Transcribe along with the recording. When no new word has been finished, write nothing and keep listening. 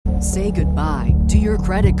Say goodbye to your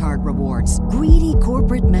credit card rewards. Greedy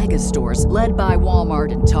corporate mega stores, led by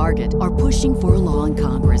Walmart and Target, are pushing for a law in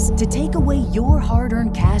Congress to take away your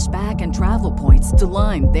hard-earned cash back and travel points to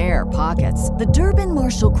line their pockets. The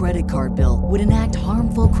Durbin-Marshall credit card bill would enact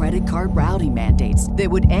harmful credit card routing mandates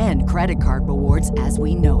that would end credit card rewards as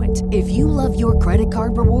we know it. If you love your credit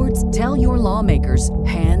card rewards, tell your lawmakers,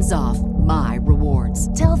 hands off my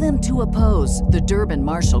rewards. Tell them to oppose the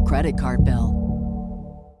Durbin-Marshall credit card bill.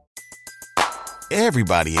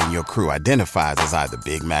 Everybody in your crew identifies as either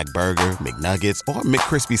Big Mac Burger, McNuggets, or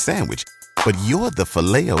McCrispy Sandwich. But you're the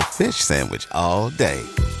Filet-O-Fish Sandwich all day.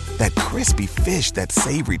 That crispy fish, that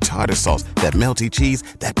savory tartar sauce, that melty cheese,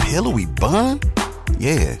 that pillowy bun.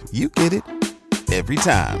 Yeah, you get it. Every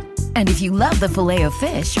time. And if you love the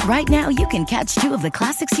Filet-O-Fish, right now you can catch two of the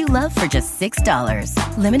classics you love for just $6.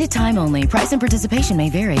 Limited time only. Price and participation may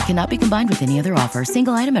vary. Cannot be combined with any other offer.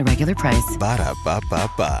 Single item at regular price.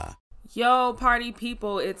 Ba-da-ba-ba-ba. Yo, party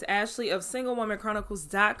people, it's Ashley of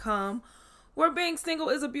SingleWomanChronicles.com, where being single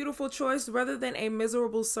is a beautiful choice rather than a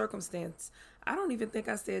miserable circumstance. I don't even think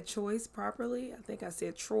I said choice properly. I think I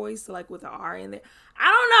said choice, like with an R in there.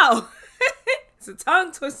 I don't know. It's a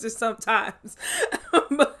tongue twister sometimes.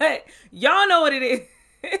 But y'all know what it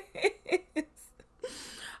is.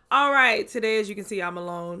 All right, today, as you can see, I'm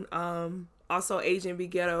alone. Also, Agent Be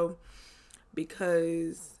Ghetto,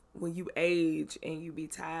 because when you age and you be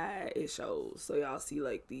tired, it shows. So y'all see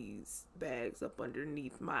like these bags up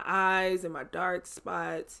underneath my eyes and my dark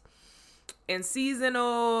spots. And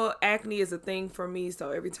seasonal acne is a thing for me.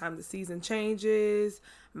 So every time the season changes,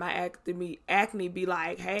 my acne be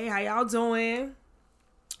like, hey, how y'all doing?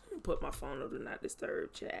 Put my phone on Do Not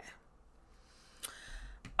Disturb, chat.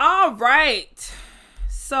 All right.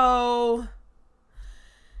 So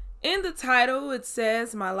in the title, it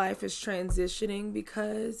says my life is transitioning,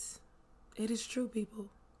 because it is true, people.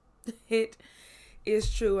 It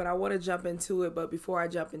is true, and I want to jump into it. But before I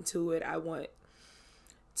jump into it, I want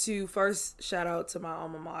to first shout out to my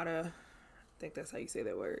alma mater. I think that's how you say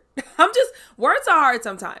that word. Words are hard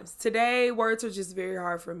sometimes. Today, words are just very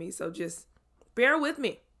hard for me, so just bear with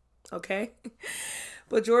me, okay?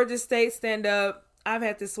 But Georgia State, stand up. I've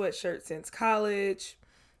had this sweatshirt since college.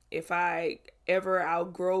 If I ever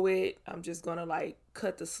outgrow it, I'm just gonna like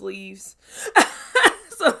cut the sleeves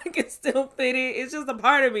so I can still fit it. It's just a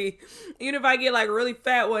part of me. Even if I get like really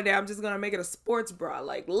fat one day, I'm just gonna make it a sports bra.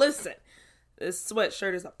 Like, listen, this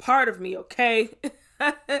sweatshirt is a part of me, okay?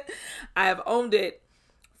 I have owned it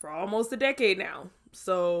for almost a decade now.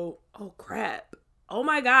 So, oh crap. Oh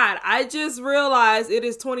my God. I just realized it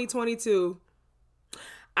is 2022.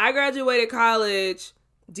 I graduated college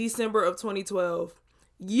December of 2012.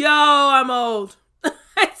 Yo, I'm old.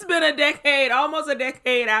 It's been a decade, almost a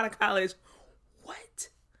decade out of college. What?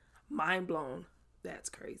 Mind blown. That's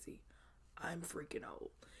crazy. I'm freaking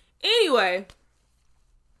old. Anyway,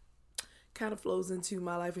 kind of flows into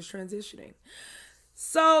my life is transitioning.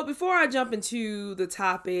 So before I jump into the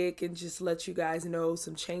topic and just let you guys know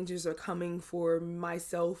some changes are coming for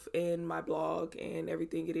myself and my blog and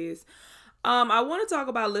everything it is, I want to talk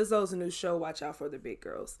about Lizzo's new show, Watch Out for the Big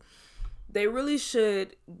Girls. They really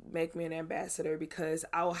should make me an ambassador, because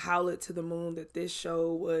I'll howl it to the moon that this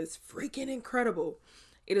show was freaking incredible.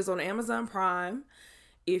 It is on Amazon Prime.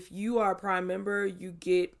 If you are a Prime member, you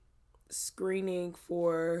get screening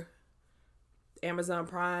for Amazon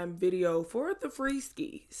Prime Video for the free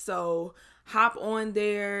ski. So hop on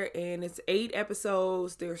there, and it's 8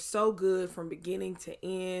 episodes. They're so good from beginning to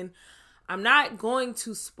end. I'm not going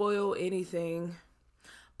to spoil anything,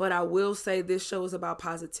 but I will say this show is about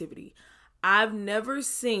positivity. I've never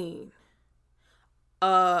seen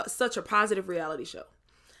such a positive reality show,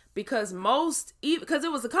 because because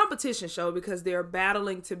it was a competition show, because they're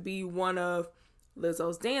battling to be one of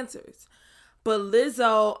Lizzo's dancers. But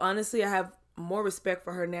Lizzo, honestly, I have more respect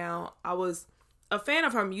for her now. I was a fan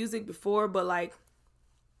of her music before, but like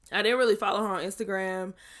I didn't really follow her on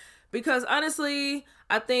Instagram, because honestly,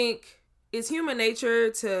 I think it's human nature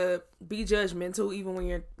to be judgmental even when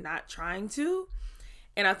you're not trying to.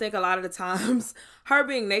 And I think a lot of the times, her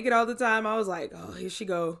being naked all the time, I was like, oh, here she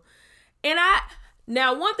go. And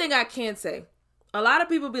now one thing I can say, a lot of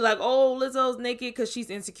people be like, oh, Lizzo's naked because she's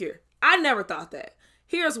insecure. I never thought that.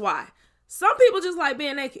 Here's why. Some people just like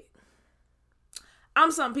being naked.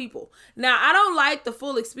 I'm some people. Now, I don't like the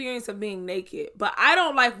full experience of being naked, but I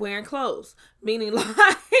don't like wearing clothes. Meaning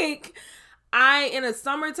like, in the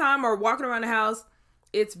summertime or walking around the house,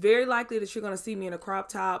 it's very likely that you're going to see me in a crop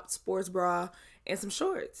top, sports bra, and some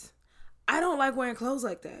shorts. I don't like wearing clothes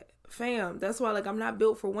like that, fam. That's why, like, I'm not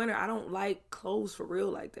built for winter. I don't like clothes for real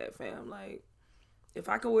like that, fam. Like, if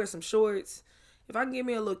I can wear some shorts if I can give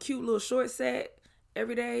me a little cute little short set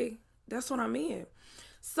every day, that's what I'm in.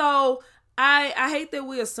 So I hate that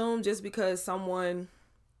we assume just because someone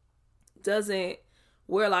doesn't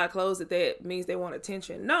wear a lot of clothes that means they want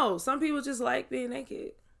attention. No, some people just like being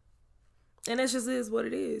naked. And that just is what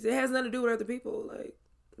it is. It has nothing to do with other people. Like,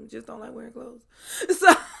 we just don't like wearing clothes.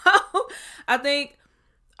 So I think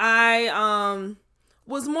I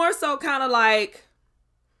was more so kind of like,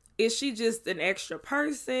 is she just an extra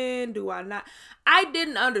person? Do I not? I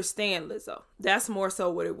didn't understand Lizzo. That's more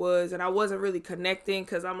so what it was. And I wasn't really connecting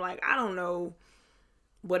because I'm like, I don't know,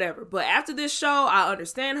 whatever. But after this show, I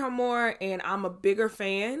understand her more and I'm a bigger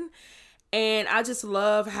fan. And I just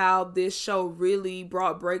love how this show really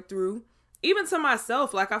brought breakthrough. Even to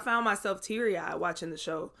myself, like I found myself teary-eyed watching the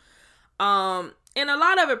show. And a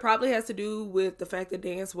lot of it probably has to do with the fact that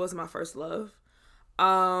dance was my first love.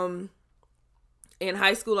 In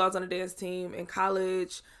high school, I was on a dance team. In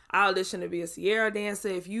college, I auditioned to be a Sierra dancer.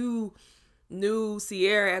 If you knew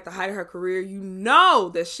Sierra at the height of her career, you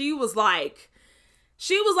know that she was like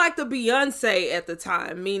the Beyonce at the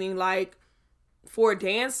time. Meaning like for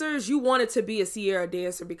dancers, you wanted to be a Sierra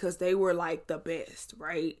dancer because they were like the best,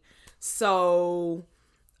 right? So,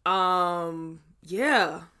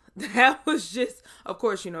 yeah, that was just, of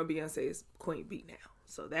course, you know, Beyonce is Queen Bee now.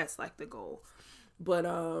 So that's like the goal. But,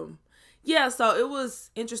 yeah, so it was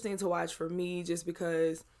interesting to watch for me just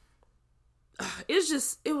because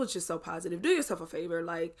it was just so positive. Do yourself a favor.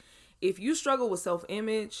 Like, if you struggle with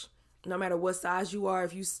self-image, no matter what size you are,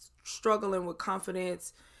 if you struggling with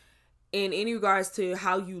confidence in any regards to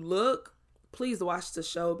how you look, please watch the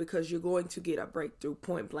show because you're going to get a breakthrough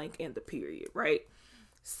point blank in the period, right?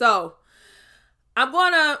 So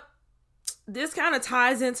this kind of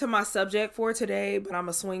ties into my subject for today, but I'm going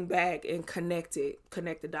to swing back and connect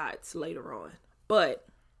the dots later on. But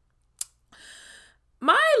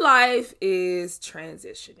my life is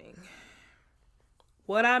transitioning.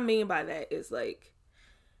 What I mean by that is like,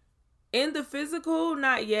 in the physical,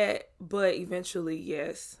 not yet, but eventually,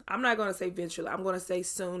 yes. I'm not going to say eventually. I'm going to say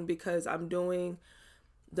soon because I'm doing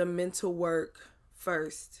the mental work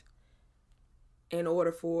first in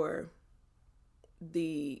order for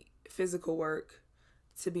the physical work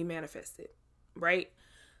to be manifested, right?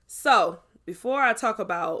 So, before I talk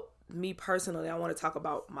about me personally, I want to talk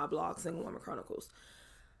about my blog, Single Woman Chronicles.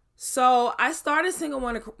 So, I started Single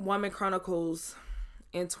Woman Chronicles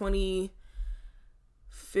in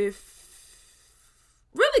 2015.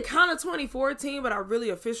 Really kind of 2014, but I really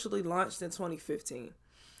officially launched in 2015.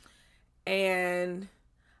 And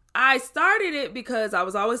I started it because I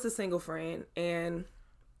was always the single friend. And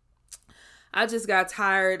I just got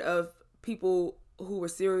tired of people who were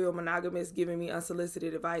serial monogamous giving me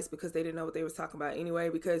unsolicited advice because they didn't know what they was talking about anyway.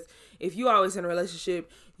 Because if you always in a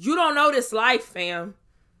relationship, you don't know this life, fam.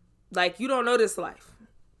 Like, you don't know this life.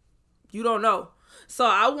 You don't know. So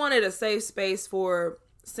I wanted a safe space for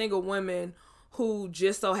single women who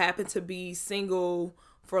just so happen to be single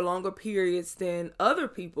for longer periods than other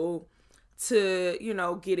people to, you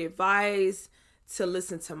know, get advice, to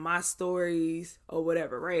listen to my stories or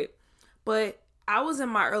whatever, right? But I was in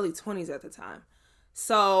my early 20s at the time.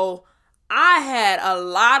 So I had a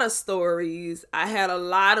lot of stories. I had a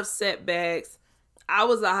lot of setbacks. I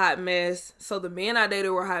was a hot mess. So the men I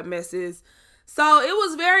dated were hot messes. So it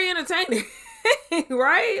was very entertaining,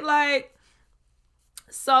 right? Like,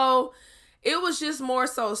 so it was just more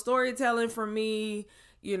so storytelling for me.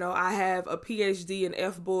 You know, I have a PhD in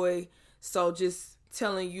F-boy. So just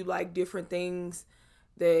telling you like different things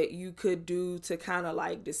that you could do to kind of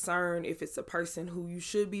like discern if it's a person who you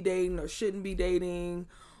should be dating or shouldn't be dating,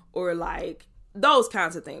 or like those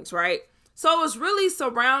kinds of things, right? So it was really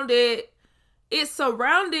surrounded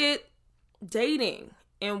dating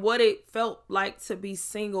and what it felt like to be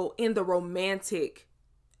single in the romantic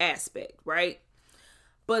aspect, right?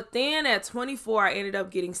 But then at 24, I ended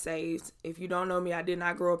up getting saved. If you don't know me, I did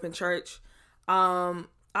not grow up in church. I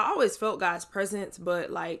always felt God's presence,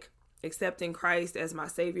 but like accepting Christ as my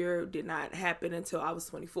savior did not happen until I was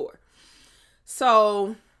 24.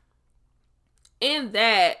 So in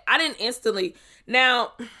that, I didn't instantly.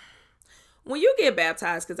 Now, when you get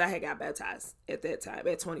baptized, because I had got baptized at that time,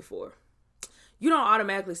 at 24, you don't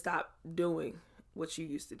automatically stop doing what you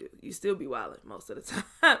used to do. You still be wilding most of the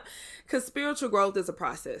time, because spiritual growth is a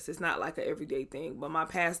process. It's not like an everyday thing. But my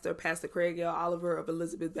pastor, Pastor Craig L. Oliver of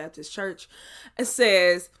Elizabeth Baptist Church,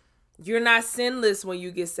 says you're not sinless when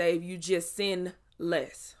you get saved. You just sin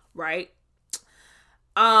less, right?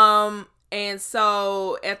 And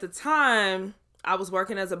so at the time, I was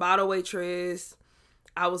working as a bottle waitress.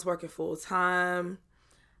 I was working full time.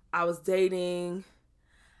 I was dating.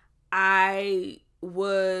 I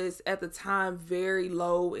was at the time very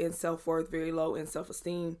low in self-worth, very low in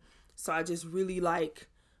self-esteem. So I just really like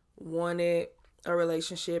wanted a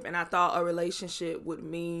relationship, and I thought a relationship would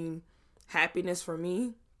mean happiness for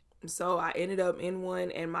me. So I ended up in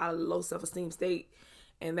one in my low self-esteem state,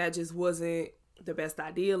 and that just wasn't the best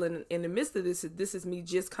ideal. And in the midst of this is me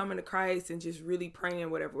just coming to Christ and just really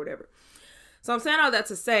praying, whatever. So I'm saying all that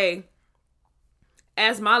to say,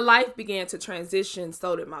 as my life began to transition,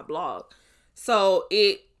 so did my blog. So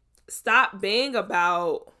it stopped being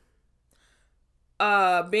about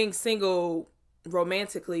being single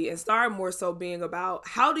romantically and started more so being about,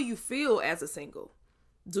 how do you feel as a single?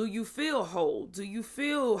 Do you feel whole? Do you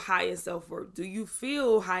feel high in self-worth? Do you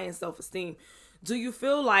feel high in self-esteem? Do you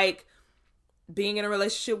feel like being in a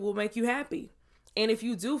relationship will make you happy? And if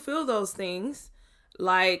you do feel those things,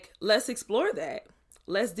 like, let's explore that.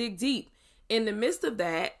 Let's dig deep. In the midst of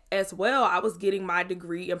that as well, I was getting my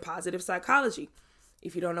degree in positive psychology.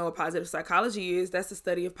 If you don't know what positive psychology is, that's the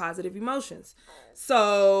study of positive emotions.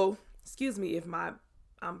 So, excuse me if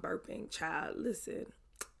I'm burping, child. Listen,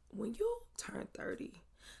 when you turn 30,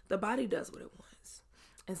 the body does what it wants.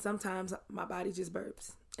 And sometimes my body just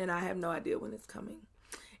burps, and I have no idea when it's coming.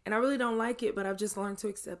 And I really don't like it, but I've just learned to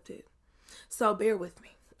accept it. So bear with me.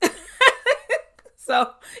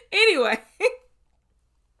 So anyway,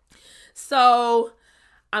 so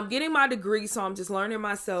I'm getting my degree, so I'm just learning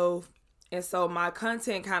myself. And so my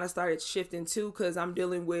content kind of started shifting too, because I'm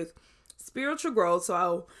dealing with spiritual growth.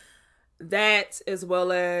 So that, as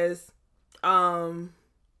well as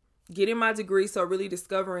getting my degree. So really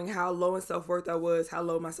discovering how low in self-worth I was, how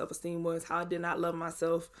low my self-esteem was, how I did not love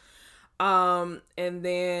myself. And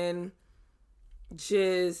then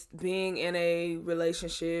just being in a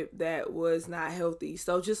relationship that was not healthy.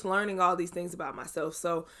 So just learning all these things about myself.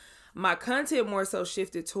 So my content more so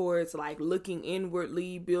shifted towards like looking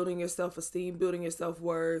inwardly, building your self-esteem, building your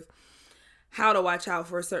self-worth, how to watch out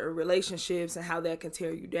for certain relationships and how that can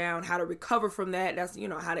tear you down, how to recover from that. That's,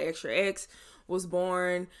 How to X Your Ex was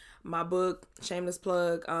born. My book, shameless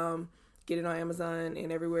plug, get it on Amazon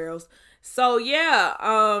and everywhere else. So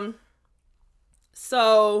yeah,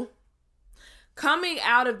 so coming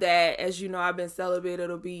out of that, as you know, I've been celibate.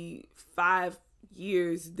 It'll be 5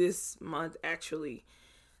 years this month, actually.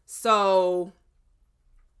 So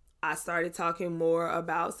I started talking more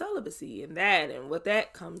about celibacy and that and what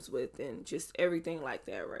that comes with and just everything like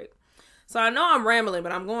that, right? So I know I'm rambling,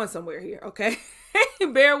 but I'm going somewhere here, okay?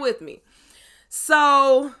 Bear with me.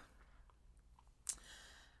 So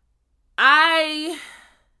at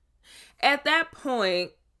that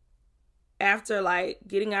point, after like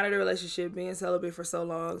getting out of the relationship, being celibate for so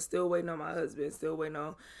long, still waiting on my husband, still waiting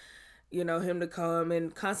on, him to come,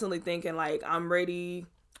 and constantly thinking like, I'm ready,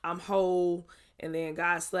 I'm whole. And then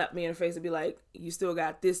God slapped me in the face and be like, you still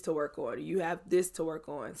got this to work on. You have this to work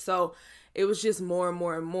on. So it was just more and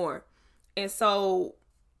more and more. And so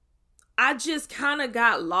I just kind of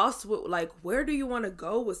got lost with like, where do you want to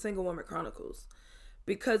go with Single Woman Chronicles?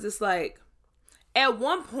 Because it's like, at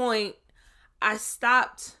one point I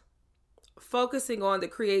stopped focusing on the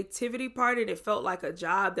creativity part, and it felt like a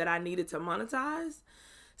job that I needed to monetize.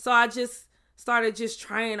 So I just started just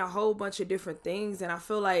trying a whole bunch of different things. And I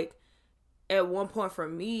feel like at one point for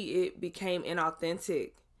me, it became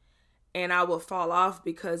inauthentic, and I would fall off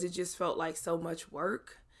because it just felt like so much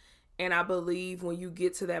work. And I believe when you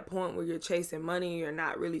get to that point where you're chasing money, you're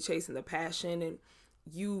not really chasing the passion, and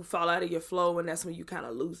you fall out of your flow, and that's when you kind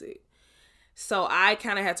of lose it. So I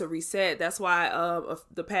kind of had to reset. That's why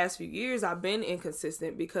the past few years I've been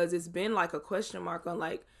inconsistent, because it's been like a question mark on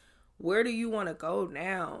like, where do you want to go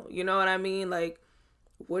now? You know what I mean? Like,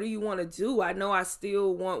 what do you want to do? I know I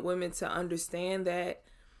still want women to understand that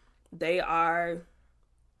they are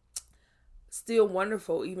still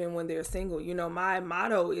wonderful even when they're single. My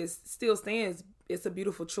motto still stands. It's a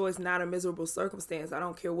beautiful choice, not a miserable circumstance. I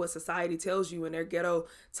don't care what society tells you in their ghetto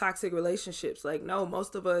toxic relationships. Like, no,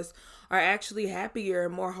 most of us are actually happier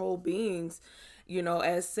and more whole beings,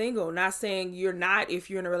 as single. Not saying you're not if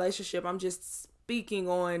you're in a relationship. I'm just speaking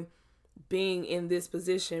on being in this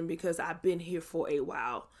position because I've been here for a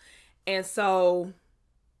while. And so,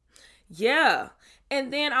 yeah.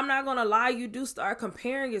 And then I'm not going to lie, you do start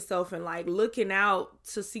comparing yourself and like looking out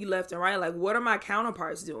to see left and right. Like, what are my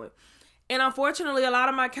counterparts doing? And unfortunately, a lot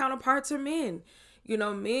of my counterparts are men.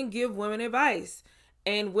 Men give women advice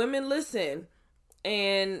and women listen.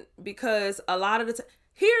 And because a lot of the time,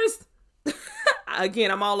 here's,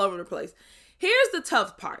 again, I'm all over the place. Here's the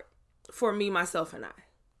tough part for me, myself, and I.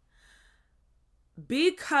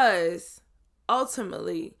 Because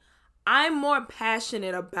ultimately, I'm more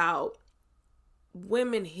passionate about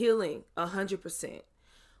women healing 100%,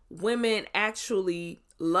 women actually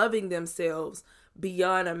loving themselves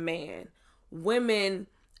beyond a man, women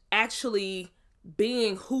actually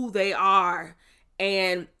being who they are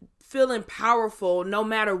and feeling powerful no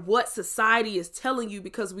matter what society is telling you,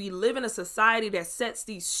 because we live in a society that sets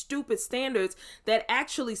these stupid standards that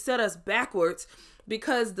actually set us backwards,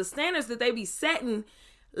 because the standards that they be setting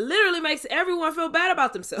literally makes everyone feel bad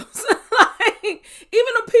about themselves. Like,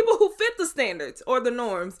 even the people who fit the standards or the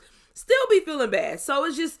norms still be feeling bad. So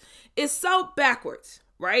it's so backwards,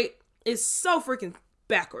 right? It's so freaking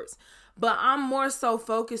backwards. But I'm more so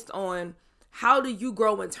focused on, how do you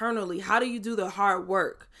grow internally? How do you do the hard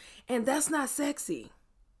work? And that's not sexy.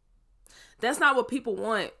 That's not what people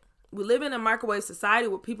want. We live in a microwave society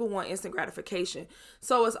where people want instant gratification.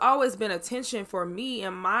 So it's always been a tension for me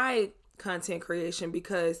and my content creation,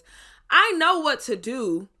 because I know what to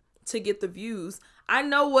do to get the views. I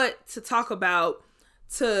know what to talk about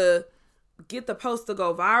to get the post to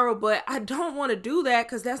go viral, but I don't want to do that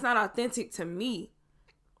because that's not authentic to me.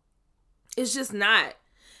 It's just not.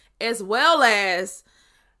 As well as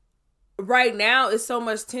right now, it's so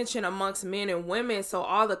much tension amongst men and women. So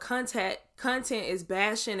all the content is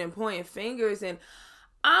bashing and pointing fingers, and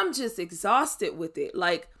I'm just exhausted with it.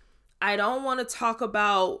 Like, I don't want to talk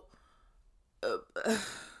about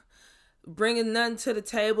bringing nothing to the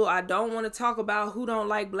table. I don't want to talk about who don't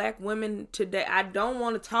like black women today. I don't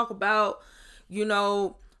want to talk about,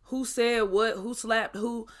 who said what, who slapped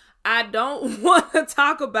who. I don't want to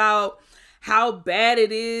talk about how bad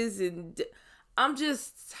it is, and I'm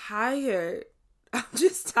just tired. I'm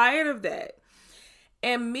just tired of that.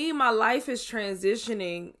 And my life is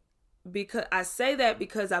transitioning, because I say that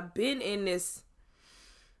because I've been in this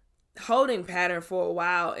holding pattern for a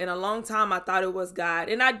while. And a long time I thought it was God.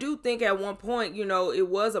 And I do think at one point, it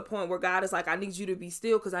was a point where God is like, I need you to be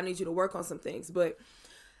still because I need you to work on some things. But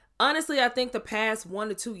honestly, I think the past 1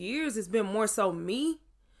 to 2 years has been more so me.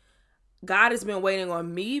 God has been waiting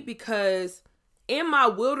on me, because in my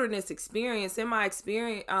wilderness experience, in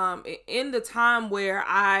the time where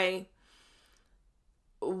I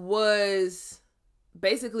was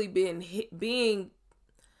basically being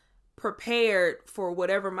prepared for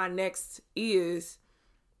whatever my next is,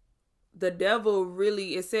 the devil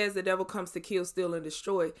really, it says the devil comes to kill, steal, and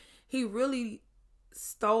destroy. He really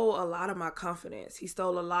stole a lot of my confidence. He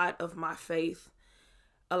stole a lot of my faith,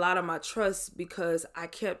 a lot of my trust, because I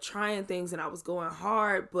kept trying things and I was going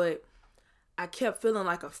hard, but I kept feeling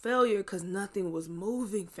like a failure because nothing was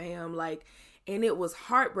moving, fam. Like, and it was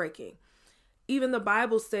heartbreaking. Even the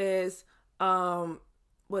Bible says,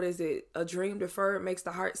 what is it? A dream deferred makes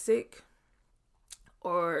the heart sick.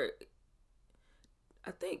 Or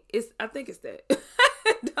I think it's that.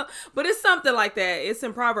 But it's something like that. It's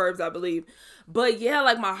in Proverbs, I believe. But yeah,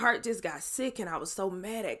 like, my heart just got sick and I was so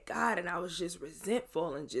mad at God, and I was just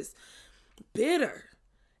resentful and just bitter.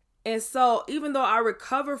 And so even though I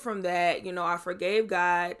recovered from that, I forgave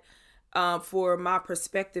God for my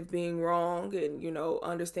perspective being wrong, and,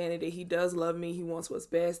 understanding that he does love me. He wants what's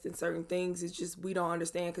best, and certain things it's just we don't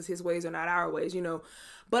understand because his ways are not our ways,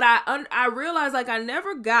 But I realized, like, I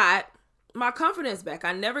never got my confidence back.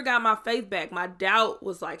 I never got my faith back. My doubt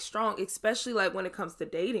was, like, strong, especially, like, when it comes to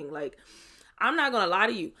dating. Like, I'm not going to lie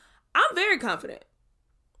to you. I'm very confident.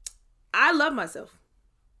 I love myself.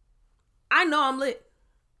 I know I'm lit.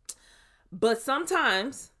 But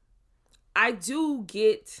sometimes I do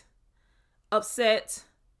get upset,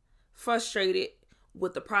 frustrated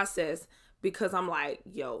with the process, because I'm like,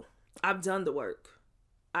 yo, I've done the work.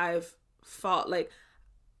 I've fought, like,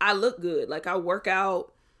 I look good. Like, I work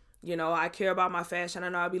out, I care about my fashion. I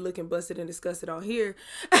know I'll be looking busted and disgusted on here.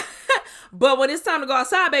 But when it's time to go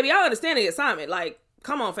outside, baby, I understand the assignment. Like,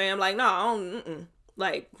 come on, fam. Like, no, I don't,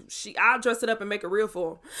 like, I'll dress it up and make it real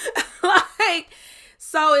for him. Like,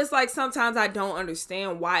 so it's like, sometimes I don't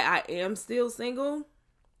understand why I am still single,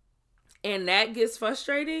 and that gets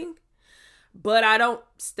frustrating, but I don't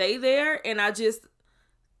stay there, and I just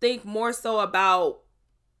think more so about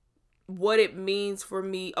what it means for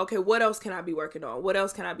me. Okay, what else can I be working on? What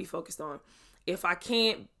else can I be focused on? If I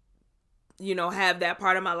can't, have that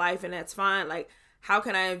part of my life, and that's fine, like, how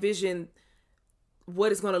can I envision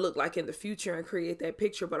what it's going to look like in the future and create that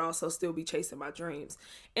picture, but also still be chasing my dreams?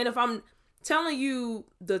 And if I'm telling you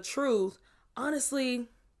the truth, honestly,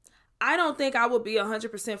 I don't think I would be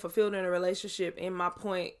 100% fulfilled in a relationship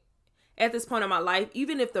at this point in my life,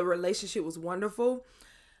 even if the relationship was wonderful.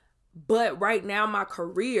 But right now, my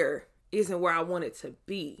career isn't where I want it to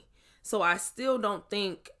be. So I still don't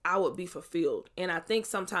think I would be fulfilled. And I think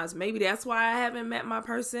sometimes maybe that's why I haven't met my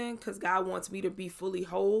person, because God wants me to be fully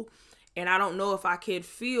whole. And I don't know if I can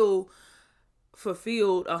feel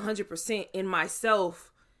fulfilled 100% in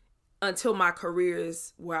myself until my career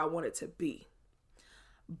is where I want it to be.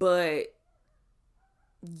 But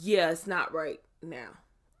yeah, it's not right now.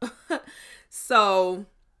 So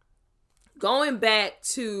going back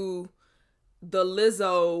to the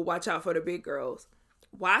Lizzo Watch Out for the Big Girls,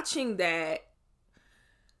 watching that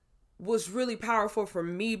was really powerful for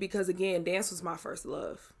me because, again, dance was my first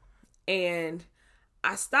love. And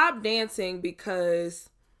I stopped dancing because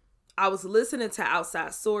I was listening to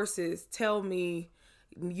outside sources tell me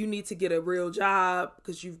you need to get a real job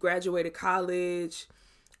because you've graduated college.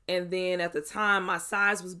 And then at the time, my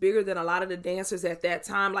size was bigger than a lot of the dancers at that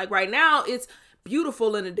time. Like right now, it's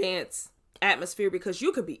beautiful in the dance atmosphere because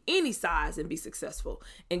you could be any size and be successful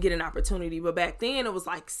and get an opportunity. But back then, it was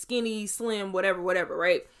like skinny, slim, whatever,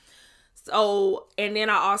 right? So, and then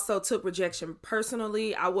I also took rejection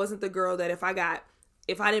personally. I wasn't the girl that if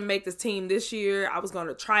I didn't make this team this year, I was going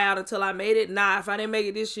to try out until I made it. Nah, if I didn't make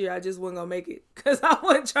it this year, I just wasn't going to make it because I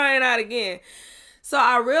wasn't trying out again. So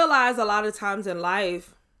I realized a lot of times in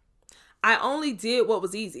life, I only did what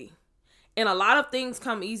was easy. And a lot of things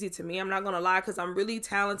come easy to me. I'm not going to lie because I'm really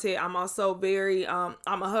talented. I'm also very, I'm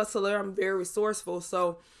a hustler. I'm very resourceful.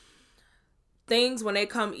 So things, when they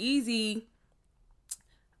come easy,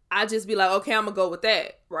 I just be like, okay, I'm going to go with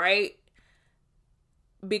that, right?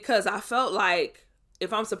 Because I felt like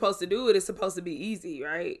if I'm supposed to do it, it's supposed to be easy,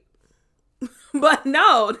 right? But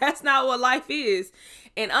no, that's not what life is.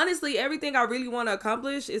 And honestly, everything I really want to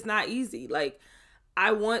accomplish is not easy. Like,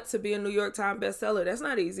 I want to be a New York Times bestseller. That's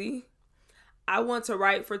not easy. I want to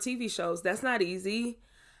write for TV shows. That's not easy.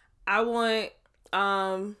 I want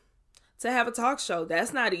to have a talk show.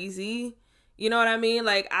 That's not easy. You know what I mean?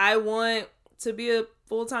 Like, I want to be a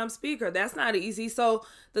full-time speaker. That's not easy. So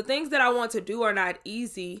the things that I want to do are not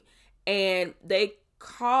easy, and they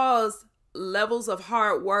cause levels of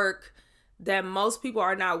hard work that most people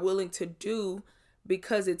are not willing to do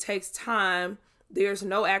because it takes time. There's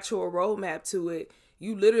no actual roadmap to it.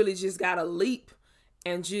 You literally just gotta leap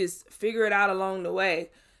and just figure it out along the way.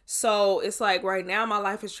 So it's like right now my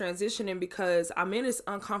life is transitioning because I'm in this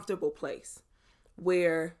uncomfortable place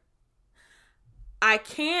where I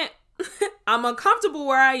can't I'm uncomfortable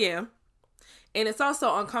where I am, and it's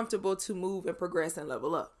also uncomfortable to move and progress and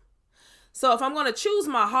level up. So if I'm going to choose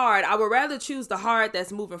my heart, I would rather choose the heart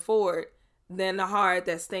that's moving forward than the heart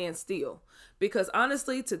that's staying still. Because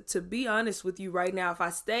honestly, to be honest with you right now, if I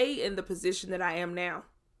stay in the position that I am now,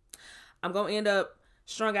 I'm going to end up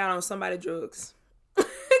strung out on somebody's drugs.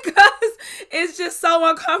 Because it's just so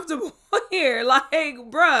uncomfortable here. Like,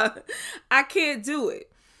 bruh, I can't do it.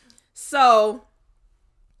 So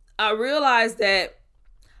I realized that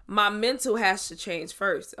my mental has to change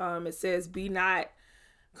first. It says, be not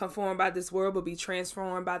conformed by this world, but be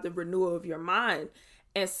transformed by the renewal of your mind.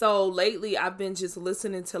 And so lately I've been just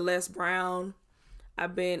listening to Les Brown.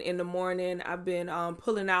 I've been in the morning. I've been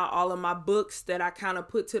pulling out all of my books that I kind of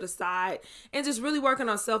put to the side and just really working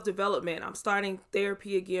on self-development. I'm starting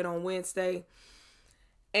therapy again on Wednesday.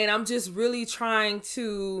 And I'm just really trying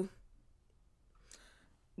to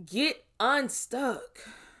get unstuck.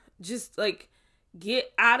 Just like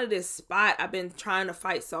get out of this spot I've been trying to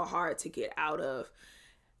fight so hard to get out of.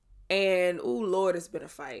 And, ooh, Lord, it's been a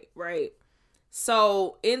fight, right?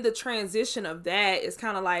 So in the transition of that, it's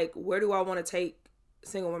kind of like, where do I want to take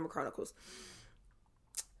Single Women Chronicles?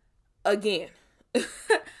 Again,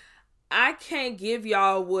 I can't give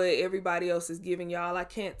y'all what everybody else is giving y'all. I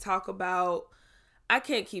can't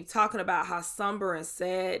keep talking about how somber and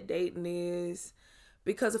sad dating is.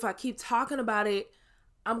 Because if I keep talking about it,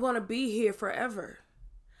 I'm going to be here forever.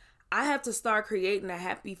 I have to start creating a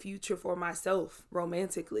happy future for myself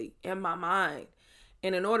romantically in my mind.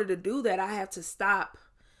 And in order to do that, I have to stop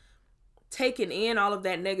taking in all of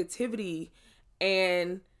that negativity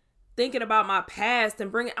and thinking about my past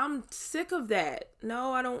and I'm sick of that.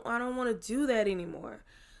 No, I don't want to do that anymore.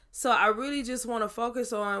 So I really just want to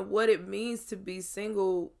focus on what it means to be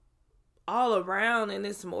single all around. And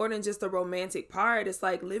it's more than just the romantic part. It's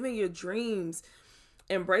like living your dreams,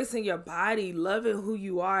 embracing your body, loving who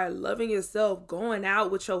you are, loving yourself, going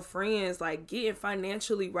out with your friends, like getting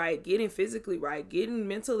financially right, getting physically right, getting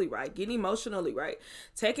mentally right, getting emotionally right,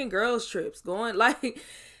 taking girls trips, going like,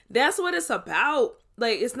 that's what it's about.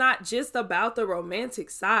 Like, it's not just about the romantic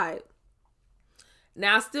side.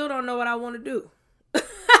 Now, I still don't know what I want to do.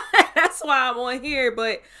 That's why I'm on here.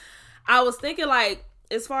 But I was thinking, like,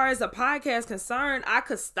 as far as the podcast concerned, I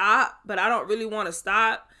could stop, but I don't really want to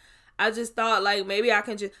stop. I just thought like maybe I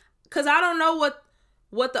can just, cause I don't know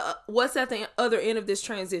what's at the other end of this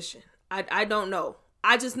transition. I don't know.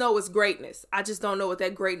 I just know it's greatness. I just don't know what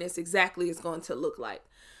that greatness exactly is going to look like.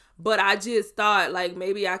 But I just thought like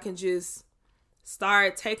maybe I can just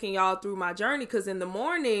start taking y'all through my journey. Because in the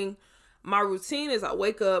morning, my routine is I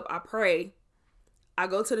wake up, I pray, I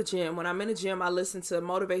go to the gym. When I'm in the gym, I listen to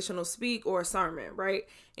motivational speak or a sermon, right?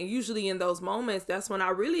 And usually in those moments, that's when I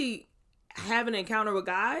really have an encounter with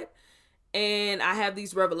God. And I have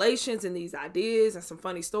these revelations and these ideas and some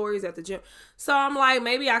funny stories at the gym. So I'm like,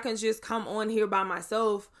 maybe I can just come on here by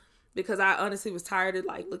myself, because I honestly was tired of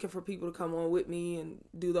like looking for people to come on with me and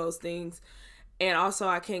do those things. And also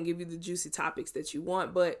I can't give you the juicy topics that you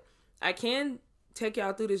want, but I can take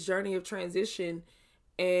y'all through this journey of transition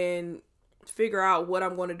and figure out what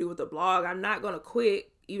I'm going to do with the blog. I'm not going to quit,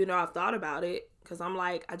 even though I've thought about it, because I'm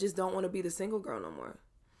like, I just don't want to be the single girl no more.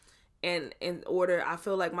 And in order, I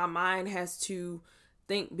feel like my mind has to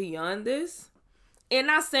think beyond this. And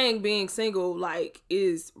not saying being single like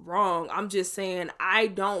is wrong. I'm just saying I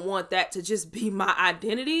don't want that to just be my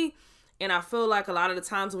identity. And I feel like a lot of the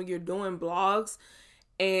times when you're doing blogs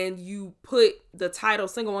and you put the title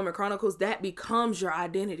Single Woman Chronicles, that becomes your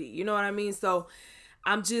identity. You know what I mean? So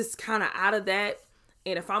I'm just kind of out of that.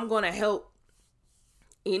 And if I'm going to help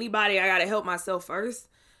anybody, I got to help myself first.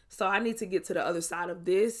 So I need to get to the other side of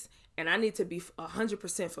this, and I need to be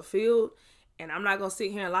 100% fulfilled. And I'm not going to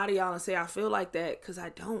sit here and lie to y'all and say I feel like that, because I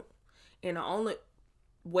don't. And the only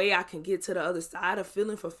way I can get to the other side of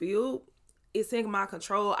feeling fulfilled is in my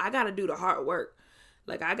control. I got to do the hard work.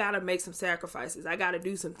 Like, I got to make some sacrifices. I got to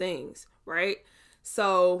do some things, right?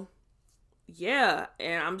 So, yeah.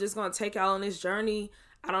 And I'm just going to take y'all on this journey.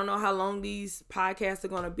 I don't know how long these podcasts are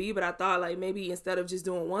going to be, but I thought like maybe instead of just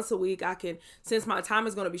doing once a week, I can, since my time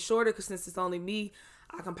is going to be shorter, because since it's only me,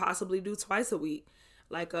 I can possibly do twice a week.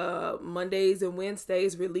 Like Mondays and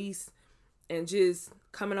Wednesdays release, and just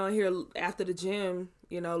coming on here after the gym,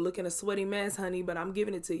 you know, looking a sweaty mess, honey, but I'm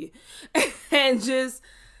giving it to you. And just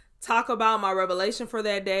talk about my revelation for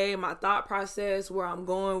that day, my thought process, where I'm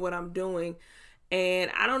going, what I'm doing.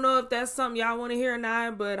 And I don't know if that's something y'all want to hear or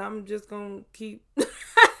not, but I'm just going to keep,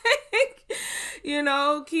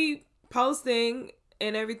 keep posting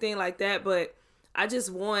and everything like that. But I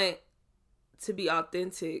just want to be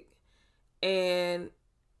authentic. And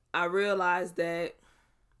I realized that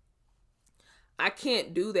I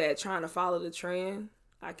can't do that trying to follow the trend.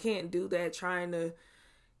 I can't do that trying to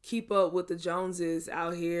keep up with the Joneses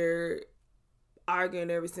out here arguing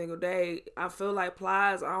every single day. I feel like,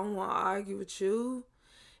 Plies, I don't want to argue with you.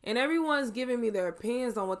 And everyone's giving me their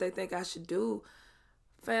opinions on what they think I should do.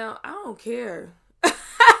 Fam, I don't care.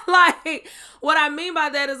 Like, what I mean by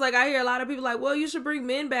that is, like, I hear a lot of people like, well, you should bring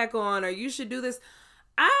men back on, or you should do this.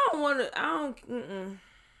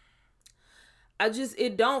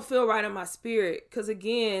 It don't feel right in my spirit. Because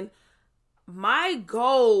again, my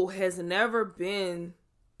goal has never been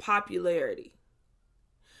popularity.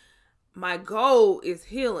 My goal is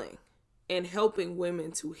healing and helping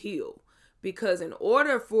women to heal. Because in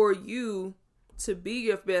order for you to be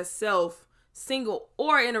your best self, single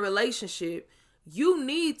or in a relationship, you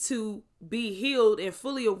need to be healed and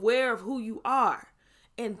fully aware of who you are.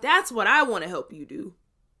 And that's what I want to help you do.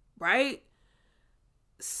 Right?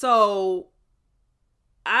 So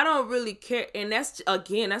I don't really care. And that's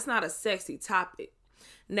not a sexy topic.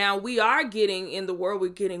 Now, we are getting, in the world, we're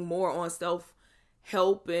getting more on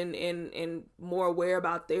self-help and more aware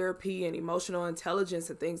about therapy and emotional intelligence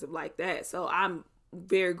and things like that. So I'm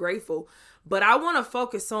very grateful. But I want to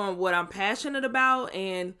focus on what I'm passionate about.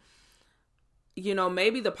 And, you know,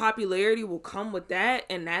 maybe the popularity will come with that,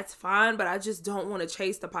 and that's fine. But I just don't want to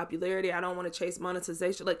chase the popularity. I don't want to chase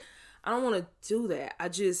monetization. Like, I don't want to do that. I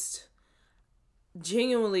just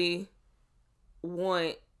genuinely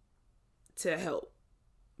want to help,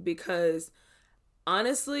 because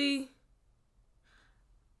honestly,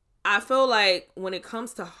 I feel like when it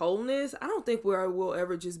comes to wholeness, I don't think we'll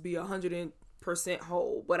ever just be 100%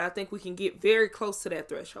 whole, but I think we can get very close to that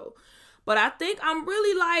threshold. But I think I'm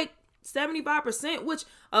really like 75%, which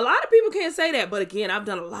a lot of people can't say that, but again, I've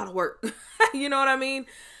done a lot of work. You know what I mean?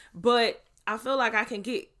 But I feel like I can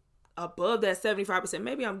get above that 75%.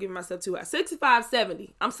 Maybe I'm giving myself too high. 65,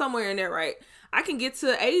 70. I'm somewhere in there, right? I can get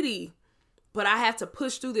to 80, but I have to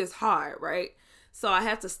push through this hard, right? So I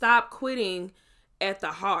have to stop quitting at the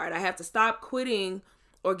hard. I have to stop quitting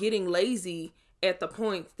or getting lazy at the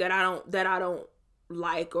points that I don't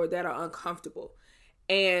like or that are uncomfortable.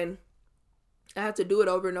 And I have to do it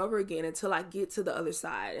over and over again until I get to the other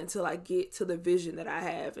side, until I get to the vision that I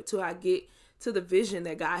have, until I get to the vision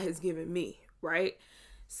that God has given me, right?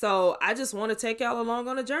 So I just want to take y'all along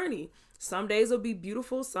on a journey. Some days will be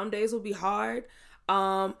beautiful. Some days will be hard.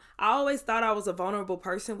 I always thought I was a vulnerable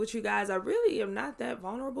person with you guys. I really am not that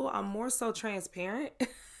vulnerable. I'm more so transparent.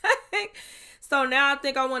 So now I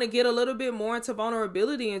think I want to get a little bit more into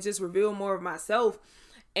vulnerability and just reveal more of myself.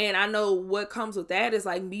 And I know what comes with that is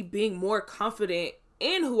like me being more confident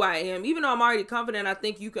in who I am. Even though I'm already confident, I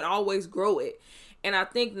think you can always grow it. And I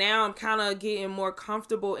think now I'm kind of getting more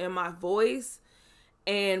comfortable in my voice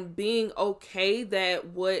and being okay that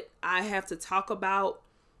what I have to talk about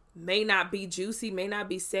may not be juicy, may not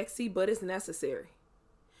be sexy, but it's necessary.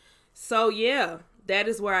 So yeah, that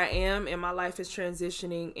is where I am, and my life is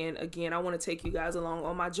transitioning. And again, I want to take you guys along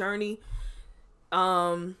on my journey.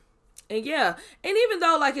 And yeah, and even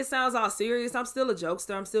though like it sounds all serious, I'm still a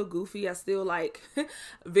jokester. I'm still goofy. I still like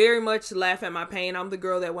very much laugh at my pain. I'm the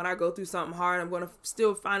girl that when I go through something hard, I'm going to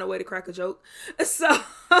still find a way to crack a joke. So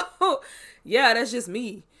yeah, that's just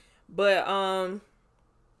me. But there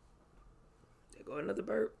go another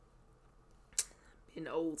burp. Being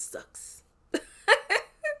old sucks.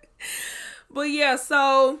 But yeah,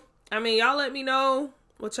 so I mean, y'all let me know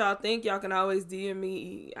what y'all think. Y'all can always DM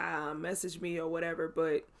me, message me or whatever.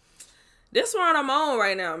 But this is what I'm on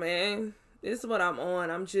right now, man. This is what I'm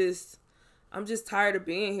on. I'm just tired of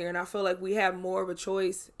being here. And I feel like we have more of a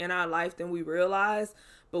choice in our life than we realize.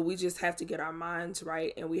 But we just have to get our minds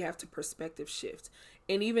right. And we have to perspective shift.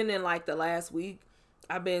 And even in like the last week,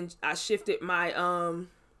 I shifted my,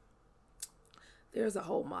 there's a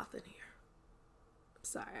whole moth in here. I'm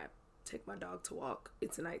sorry. I take my dog to walk.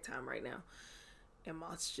 It's nighttime right now. And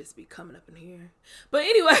moths just be coming up in here. But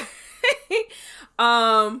anyway,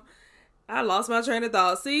 I lost my train of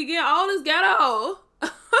thought. See, again, all this ghetto.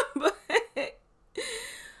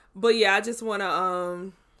 But yeah, I just want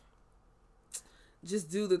to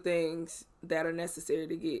just do the things that are necessary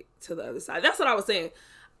to get to the other side. That's what I was saying.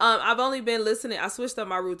 I've only been listening. I switched up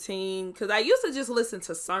my routine because I used to just listen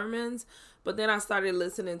to sermons, but then I started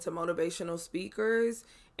listening to motivational speakers,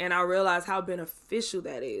 and I realized how beneficial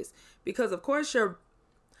that is. Because of course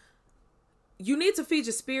you need to feed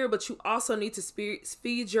your spirit, but you also need to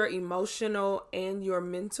feed your emotional and your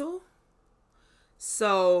mental.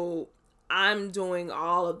 So I'm doing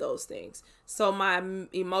all of those things. So my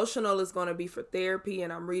emotional is going to be for therapy,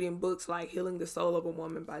 and I'm reading books like Healing the Soul of a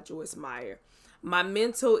Woman by Joyce Meyer. My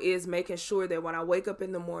mental is making sure that when I wake up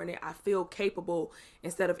in the morning, I feel capable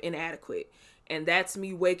instead of inadequate. And that's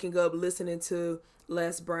me waking up listening to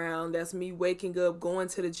Les Brown. That's me waking up, going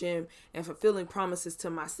to the gym and fulfilling promises to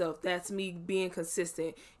myself. That's me being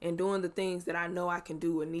consistent and doing the things that I know I can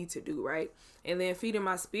do and need to do, right? And then feeding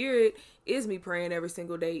my spirit is me praying every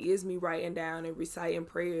single day, is me writing down and reciting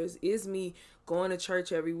prayers, is me going to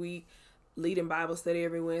church every week, leading Bible study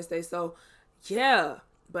every Wednesday. So yeah,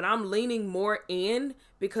 but I'm leaning more in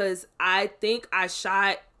because I think I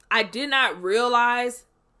did not realize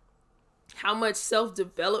how much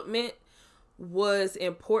self-development was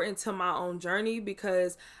important to my own journey,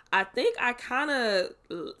 because I think I kind of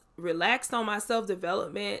relaxed on my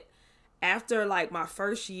self-development after like my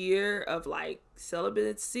first year of like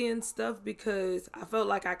celibacy and stuff, because I felt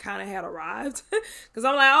like I kind of had arrived because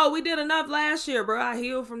I'm like, oh, we did enough last year, bro. I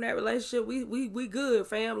healed from that relationship. We good,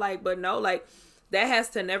 fam. Like, but no, like that has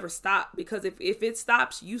to never stop, because if it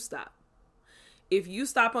stops, you stop. If you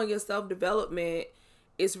stop on your self-development,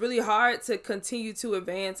 it's really hard to continue to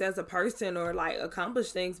advance as a person or like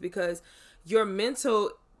accomplish things, because your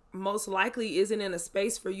mental most likely isn't in a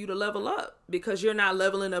space for you to level up, because you're not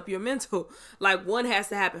leveling up your mental. Like one has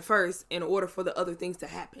to happen first in order for the other things to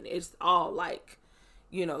happen. It's all like,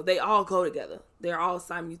 they all go together. They're all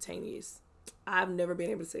simultaneous. I've never been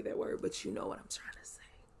able to say that word, but you know what I'm trying to say.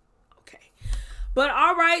 Okay. But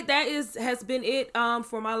all right, that has been it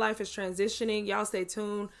for My Life is Transitioning. Y'all stay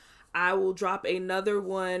tuned. I will drop another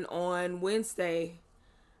one on Wednesday,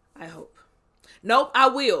 I hope. Nope, I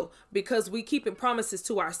will, because we keeping promises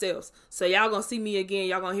to ourselves. So y'all gonna see me again.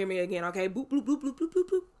 Y'all gonna hear me again, okay? Boop, boop, boop, boop, boop, boop,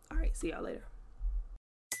 boop. All right, see y'all later.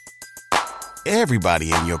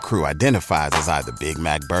 Everybody in your crew identifies as either Big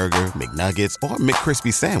Mac Burger, McNuggets, or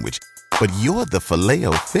McCrispy Sandwich. But you're the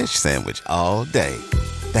Filet-O-Fish Sandwich all day.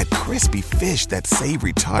 That crispy fish, that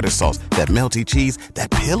savory tartar sauce, that melty cheese, that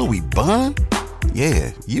pillowy bun.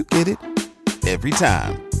 Yeah, you get it. Every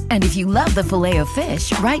time. And if you love the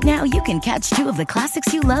Filet-O-Fish, right now you can catch two of the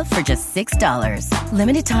classics you love for just $6.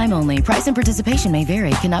 Limited time only. Price and participation may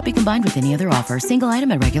vary. Cannot be combined with any other offer. Single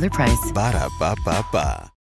item at regular price. Ba-da-ba-ba-ba.